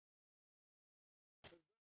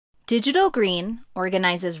Digital Green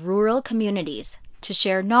organizes rural communities to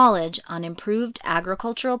share knowledge on improved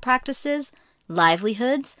agricultural practices,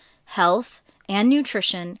 livelihoods, health, and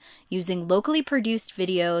nutrition using locally produced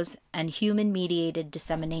videos and human-mediated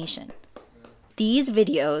dissemination. These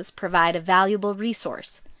videos provide a valuable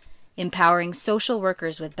resource, empowering social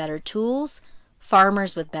workers with better tools,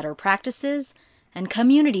 farmers with better practices, and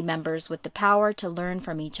community members with the power to learn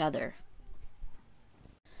from each other.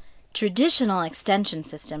 Traditional extension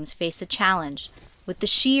systems face a challenge with the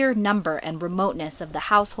sheer number and remoteness of the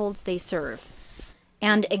households they serve,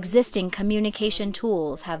 and existing communication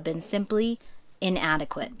tools have been simply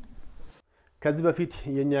inadequate. ከዚህ በፊት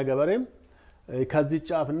የኛ ገበሬም ከዚህ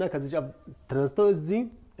ጫፍና ከዚህ ጫፍ ተነስቶ እዚህ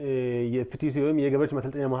የፍቲሲ ወይም የገበሬዎች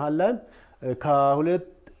ማሰልጠኛ መሃል ላይ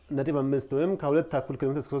ከ2.5 ወይም ከ2.5 ኪሎ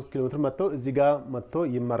ሜትር እስከ 3 ኪሎ ሜትር መጥቶ እዚህ ጋር መጥቶ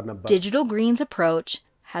ይማር ነበር. Digital Green's approach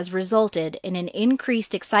has resulted in an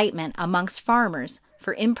increased excitement amongst farmers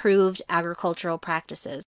for improved agricultural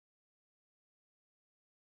practices.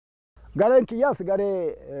 Garen kiyas gare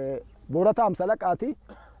borata amsalaqati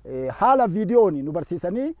hala video ni nu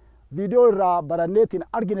barsisani video irra baranetin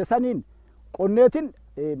argine sanin qonnetin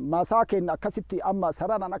masaken akasitti amma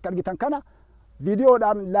saranan akka argitan kana video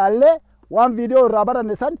dan lalle wan video irra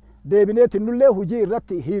baranne san debinetin nulle huji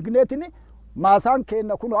irratti hiignetin masan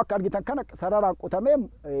kenna kuno akka argitan kana sararan qotame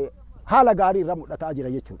hala gari irra mudata jira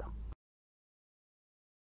jechuudha.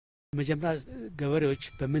 መጀመሪያ ገበሬዎች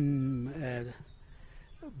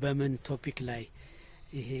በምን ቶፒክ ላይ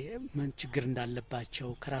ይሄ ምን ችግር እንዳለባቸው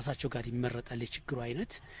ከራሳቸው ጋር ይመረጣል የችግሩ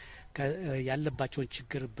አይነት ያለባቸውን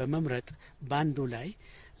ችግር በመምረጥ ባንዱ ላይ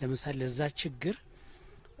ለምሳሌ ለዛ ችግር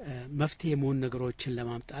መፍትሄ መሆን ነገሮችን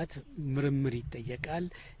ለማምጣት ምርምር ይጠየቃል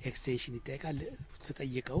ኤክስቴንሽን ይጠየቃል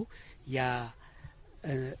ተጠይቀው ያ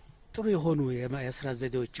ጥሩ የሆኑ የስራ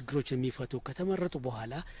ዘዴዎች ችግሮች የሚፈቱ ከተመረጡ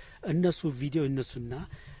በኋላ እነሱ ቪዲዮ እነሱና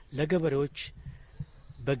ለገበሬዎች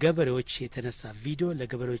በገበሬዎች የተነሳ ቪዲዮ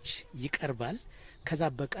ለገበሬዎች ይቀርባል ከዛ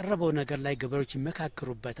በቀረበው ነገር ላይ ገበሬዎች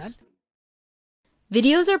ይመካከሩበታል.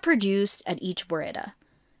 Videos are produced at each woreda.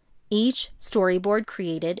 Each storyboard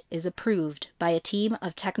created is approved by a team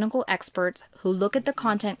of technical experts who look at the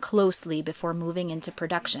content closely before moving into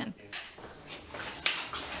production.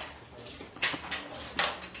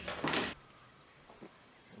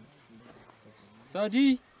 Sadi,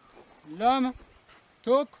 Lama,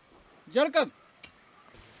 Tok, Jalkam.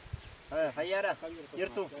 Fayyara,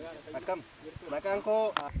 jirtu, akkam, maqaan koo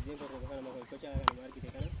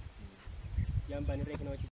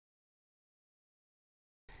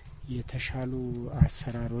የተሻሉ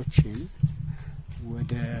አሰራሮችን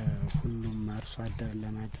ወደ ሁሉም አርሶ አደር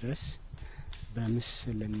ለማድረስ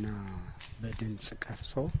በምስልና በድምጽ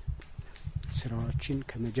ቀርጾ ስራዎችን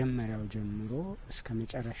ከመጀመሪያው ጀምሮ እስከ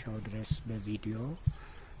መጨረሻው ድረስ በቪዲዮ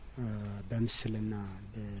በምስልና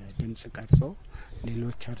በድምጽ ቀርጾ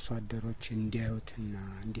ሌሎች አርሶ አደሮች እንዲያዩትና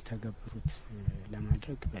እንዲተገብሩት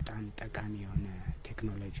ለማድረግ በጣም ጠቃሚ የሆነ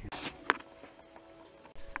ቴክኖሎጂ ነው.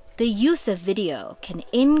 The use of video can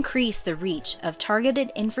increase the reach of targeted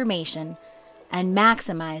information and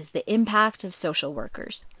maximize the impact of social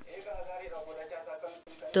workers.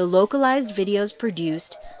 The localized videos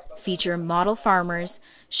produced feature model farmers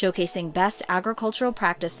showcasing best agricultural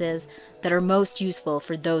practices that are most useful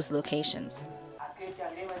for those locations.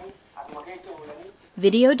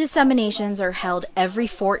 Video disseminations are held every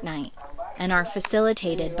fortnight and are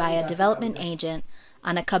facilitated by a development agent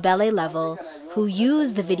on a Kabele level who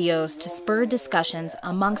use the videos to spur discussions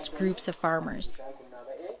amongst groups of farmers.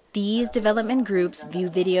 These development groups view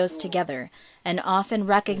videos together and often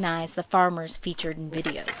recognize the farmers featured in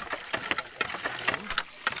videos.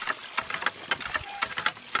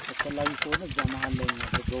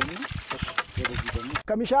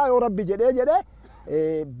 Kamisha yo rabbi jedhe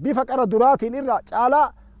bifa qara duraatiin irra caala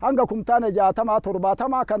hanga kumtaana 60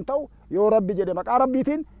 70 kan ta'u yo rabbi jedhe maqaa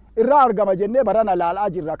rabbiitiin irra argama jenne barana laalaa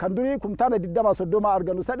jirra kan durii kumtaana 20 30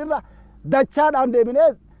 arganu san irra dachaadhaan deebine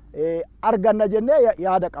arganna jenne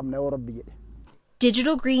yaada qabna yo rabbi jedhe.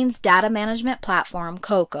 Digital Green's data management platform,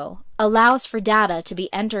 Coco, allows for data to be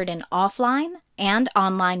entered in offline and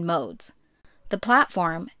online modes. The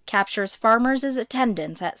platform captures farmers'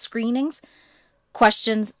 attendance at screenings,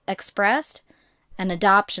 questions expressed, and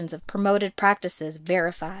adoptions of promoted practices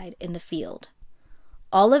verified in the field.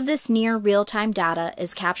 All of this near real-time data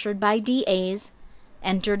is captured by DAs,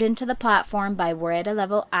 entered into the platform by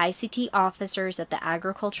Woreda-level ICT officers at the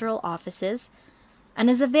agricultural offices, and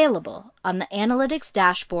is available on the analytics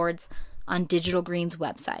dashboards on Digital Green's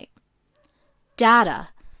website. Data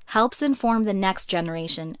helps inform the next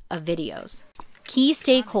generation of videos. Key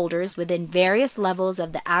stakeholders within various levels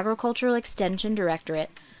of the Agricultural Extension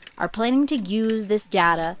Directorate are planning to use this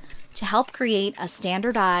data to help create a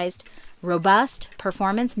standardized, robust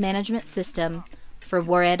performance management system for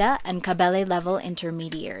Woreda and Kabele level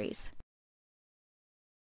intermediaries.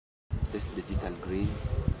 This digital green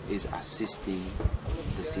is assisting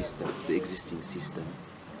the system, the existing system,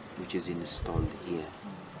 which is installed here.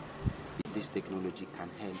 This technology can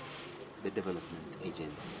help the development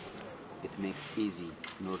agent. It makes easy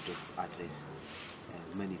in order to address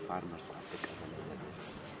many farmers at the Kabele level.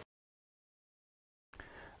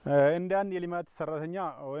 እንደ አንድ የልማት ሰራተኛ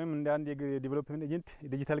ወይም እንደ አንድ የዲቨሎፕመንት ኤጀንት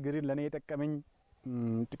ዲጂታል ግሪን ለኔ የጠቀመኝ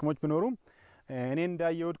ጥቅሞች ቢኖሩም እኔ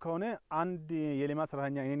እንዳየሁት ከሆነ አንድ የልማት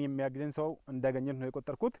ሰራተኛ እኔን የሚያግዘኝ ሰው እንዳገኘት ነው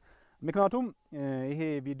የቆጠርኩት። ምክንያቱም ይሄ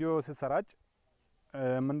ቪዲዮ ሲሰራጭ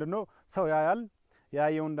ምንድነው ሰው ያያል፣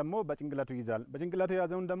 ያየውን ደግሞ በጭንቅላቱ ይይዛል፣ በጭንቅላቱ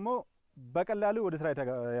ያዘውን ደግሞ በቀላሉ ወደ ስራ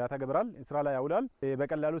ያተገብራል፣ ስራ ላይ ያውላል።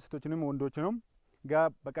 በቀላሉ ሴቶችንም ወንዶችንም ጋር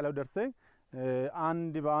በቀላሉ ደርሰ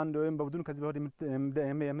አንድ በአንድ ወይም በቡድን ከዚህ በፊት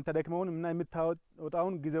የምትደክመውን እና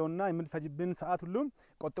የምታወጣውን ጊዜውና የምትፈጅብን ሰዓት ሁሉ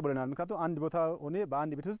ቆጥቦልናል። ምክንያቱም አንድ ቦታ ሆነ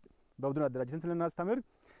በአንድ ቤት ውስጥ በቡድን አደራጅተን ስለናስተምር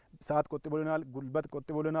ሰዓት ቆጥቦልናል፣ ጉልበት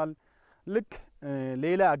ቆጥቦልናል። ልክ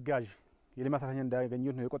ሌላ አጋዥ የልማት ሰራተኛ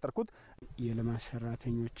እንዳገኘሁት ነው የቆጠርኩት። የልማት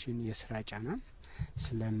ሰራተኞችን የስራ ጫና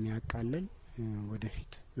ስለሚያቃልል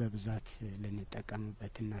ወደፊት በብዛት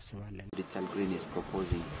ልንጠቀምበት እናስባለን። Digital Green is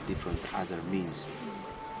proposing different other means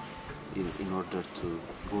in order to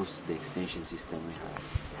boost the extension system we have.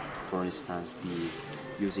 For instance,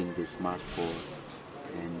 using the smartphone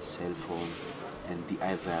and cell phone and the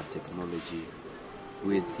IVR technology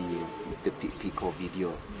with the Pico video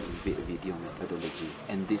methodology.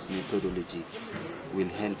 And this methodology will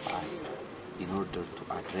help us in order to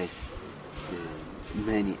address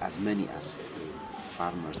as many as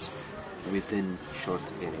farmers within short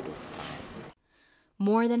period of time.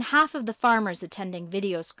 More than half of the farmers attending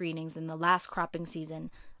video screenings in the last cropping season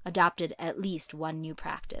adopted at least one new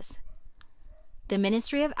practice. The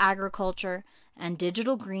Ministry of Agriculture and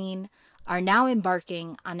Digital Green are now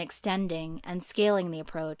embarking on extending and scaling the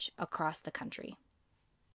approach across the country.